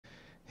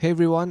Hey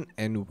everyone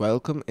and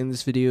welcome. In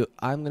this video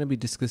I'm going to be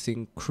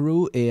discussing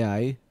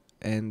CrewAI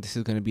and this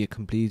is going to be a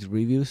complete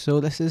review. So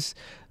let's just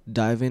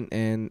dive in.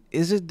 And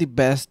is it the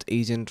best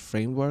agent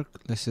framework?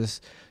 Let's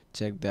just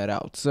check that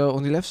out. So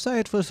on the left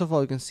side, first of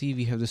all, you can see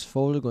we have this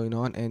folder going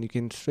on and you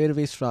can straight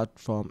away start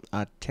from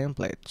our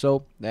template.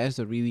 So that's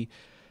a really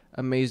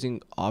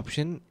amazing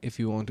option. If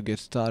you want to get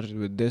started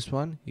with this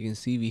one, you can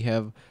see we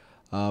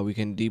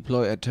can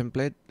deploy a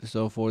template.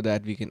 So for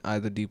that we can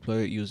either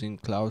deploy it using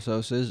cloud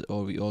services,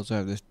 or we also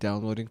have this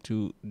downloading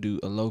to do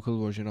a local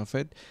version of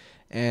it.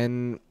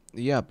 And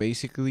yeah,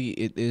 basically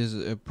it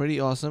is pretty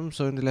awesome.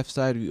 So in the left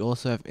side we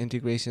also have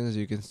integrations.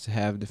 You can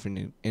have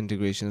different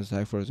integrations,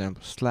 like for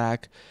example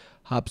Slack,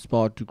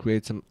 HubSpot to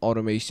create some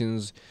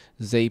automations,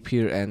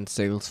 Zapier and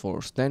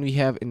Salesforce. Then we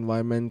have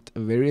environment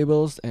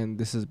variables, and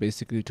this is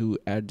basically to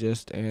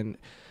adjust and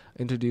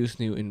introduce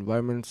new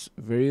environments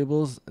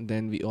variables.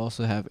 Then we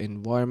also have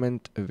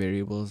environment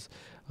variables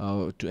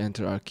to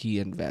enter our key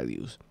and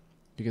values.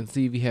 You can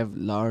see we have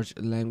large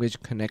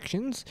language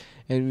connections,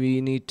 and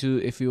we need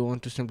to, if you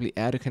want to simply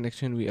add a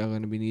connection, we are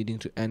going to be needing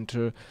to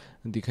enter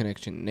the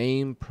connection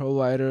name,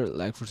 provider,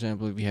 like for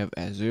example we have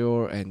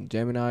Azure and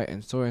Gemini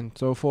and so on and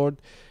so forth,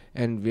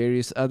 and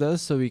various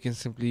others. So we can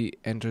simply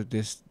enter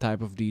this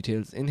type of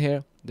details in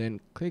here, then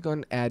click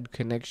on add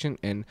connection,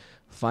 and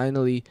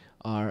finally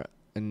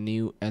a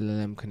new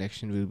LLM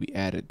connection will be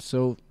added.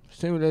 So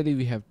similarly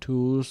we have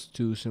tools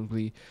to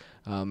simply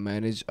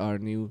manage our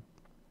new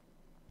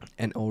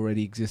and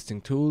already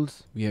existing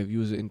tools. We have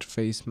user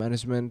interface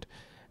management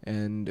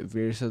and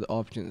various other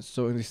options.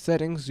 So in the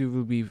settings you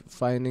will be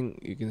finding,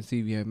 you can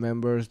see we have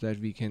members that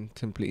we can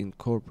simply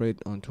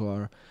incorporate onto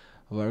our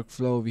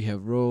workflow. We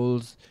have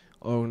roles,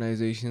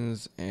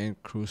 organizations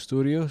and Crew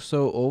Studio.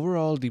 So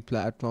overall the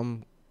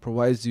platform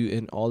provides you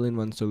an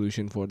all-in-one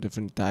solution for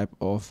different type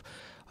of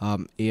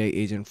AI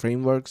agent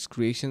frameworks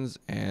creations.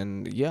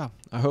 And yeah,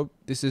 I hope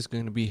this is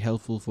going to be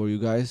helpful for you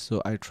guys.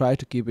 So I try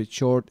to keep it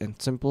short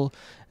and simple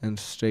and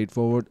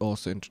straightforward,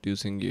 also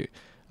introducing you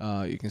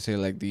can say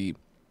like the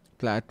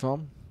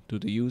platform to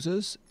the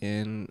users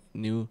and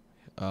new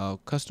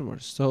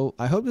customers. So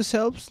I hope this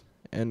helps,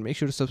 and make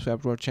sure to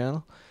subscribe to our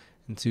channel,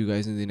 and see you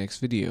guys in the next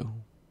video.